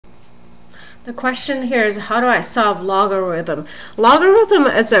The question here is, how do I solve logarithm? Logarithm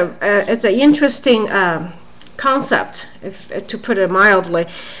is it's an interesting concept, to put it mildly.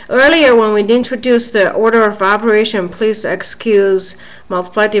 Earlier, when we introduced the order of operation, please excuse,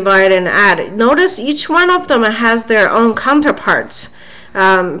 multiply, divide, and add. Notice each one of them has their own counterparts.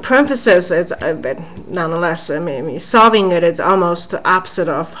 Parentheses, it's but nonetheless, I mean, solving it is almost the opposite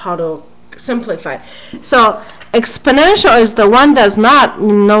of how to simplify. So exponential is the one does not,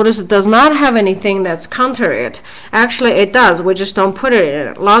 notice it does not have anything that's counter it. Actually it does, we just don't put it in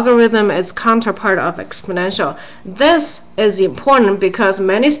it. Logarithm is counterpart of exponential. This is important because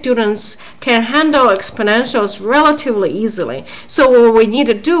many students can handle exponentials relatively easily. So what we need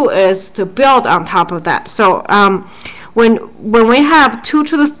to do is to build on top of that. So when we have 2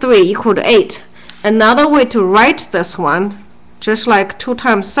 to the 3 equal to 8, another way to write this one, just like 2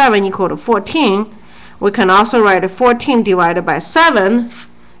 times 7 equal to 14, we can also write 14 divided by 7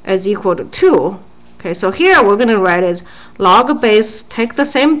 is equal to 2. Okay, so here we're going to write is log base, take the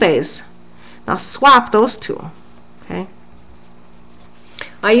same base. Now swap those two. Okay.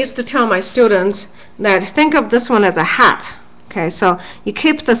 I used to tell my students that think of this one as a hat. Okay, so you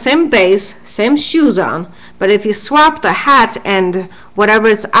keep the same base, same shoes on, but if you swap the hat and whatever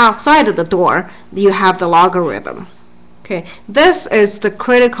is outside of the door, you have the logarithm. Okay, this is the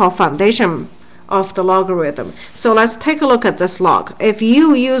critical foundation of the logarithm. So let's take a look at this log. If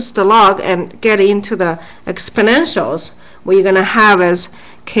you use the log and get into the exponentials, what you're going to have is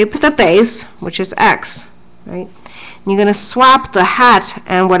keep the base, which is x, right? And you're going to swap the hat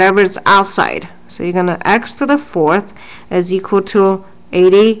and whatever is outside. So you're going to x to the 4th is equal to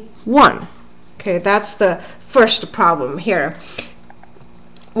 81. Okay, that's the first problem here.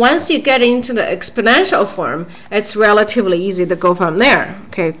 Once you get into the exponential form, it's relatively easy to go from there.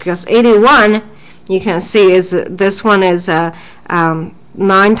 Okay, because 81, you can see is this one is 9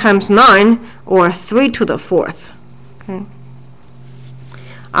 times 9, or 3 to the 4th. Okay.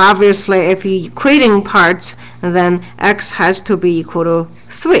 Obviously, if you're equating parts, then x has to be equal to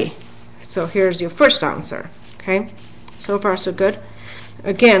 3. So here's your first answer. Okay, so far so good.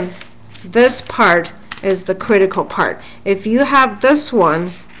 Again, this part is the critical part. If you have this one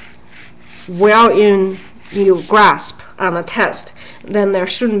well in your grasp on a test, then there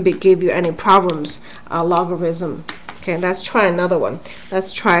shouldn't be give you any problems. Logarithm. Okay, let's try another one.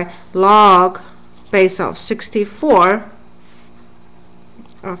 Let's try log base of 64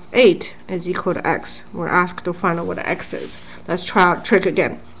 of 8 is equal to x. We're asked to find out what x is. Let's try our trick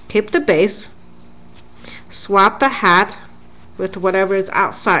again. Keep the base, swap the hat with whatever is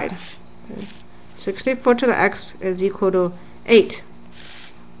outside. Okay. 64 to the x is equal to 8.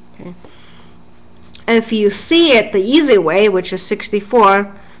 Okay. If you see it the easy way, which is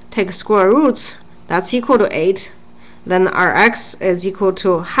 64, take square roots, that's equal to 8, then our x is equal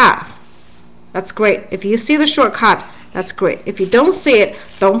to half. That's great. If you see the shortcut, that's great. If you don't see it,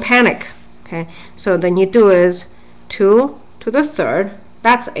 don't panic. Okay, so then you do is 2 to the 3rd,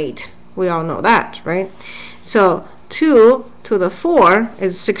 that's 8. We all know that, right? So 2 to the 4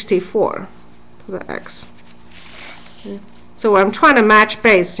 is 64 to the x. Okay. So I'm trying to match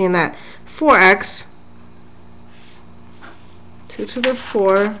base in that 4x, 2 to the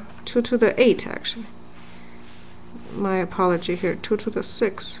 4, 2 to the 8 actually. My apology here, 2 to the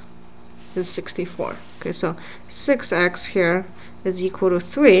 6 is 64. Okay, so 6x here is equal to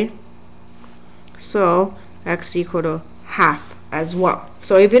 3, so x equal to half as well.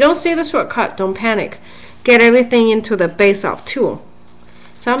 So if you don't see the shortcut, don't panic. Get everything into the base of 2.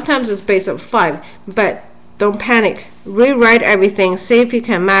 Sometimes it's base of 5, but don't panic. Rewrite everything, see if you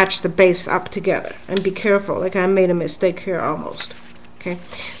can match the base up together, and be careful. Like I made a mistake here almost. Okay,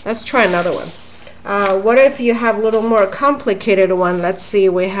 let's try another one. What if you have a little more complicated one? Let's see,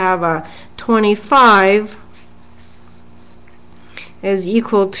 we have 25 is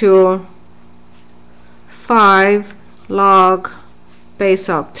equal to 5 log base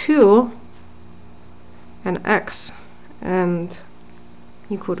of 2 and x and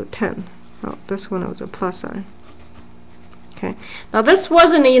equal to 10. Oh, this one was a plus sign. Okay. Now this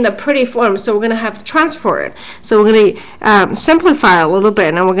wasn't in the pretty form, so we're going to have to transfer it. So we're going to simplify it a little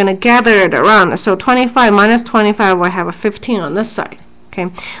bit, and we're going to gather it around. So 25 minus 25, we have a 15 on this side.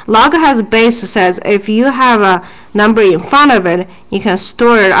 Okay. Log has a base that says if you have a number in front of it, you can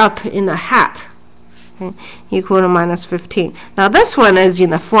store it up in a hat. Okay. Equal to minus 15. Now this one is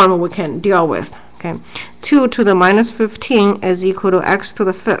in the form we can deal with. Okay. 2 to the minus 15 is equal to x to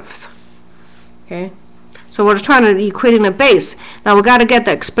the 5th. Okay. So we're trying to equate in a base. Now we got to get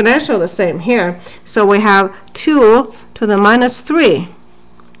the exponential the same here. So we have 2 to the minus 3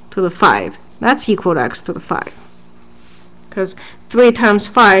 to the 5. That's equal to x to the 5. because 3 times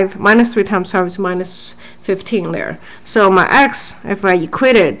 5, minus 3 times 5 is minus 15 there. So my x, if I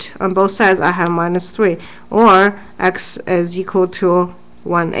equate it on both sides, I have minus 3, or x is equal to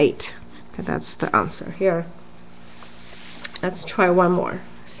 1/8. Okay, that's the answer here. Let's try one more,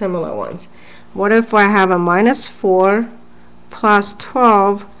 similar ones. What if I have a minus 4 plus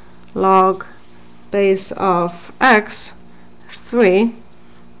 12 log base of x, 3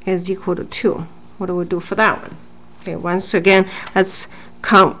 is equal to 2. What do we do for that one? Okay, once again, let's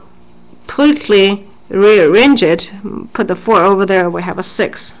completely rearrange it. Put the 4 over there, we have a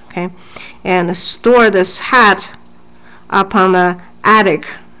 6. Okay, and store this hat up on the attic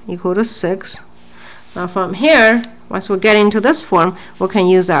equal to 6. Now from here, once we get into this form, we can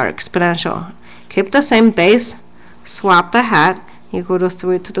use our exponential. Keep the same base, swap the hat, equal to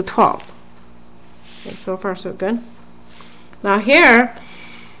 3 to the 12. Okay, so far so good. Now here,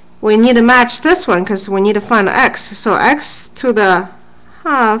 we need to match this one because we need to find x. So x to the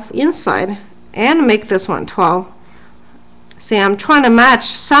half inside and make this one 12. See, I'm trying to match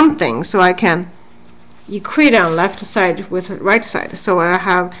something so I can equate on left side with right side. So I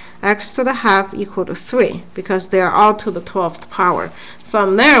have x to the half equal to 3 because they are all to the 12th power.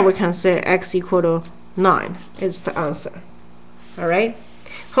 From there, we can say x equal to 9 is the answer. All right?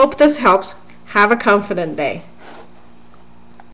 Hope this helps. Have a confident day.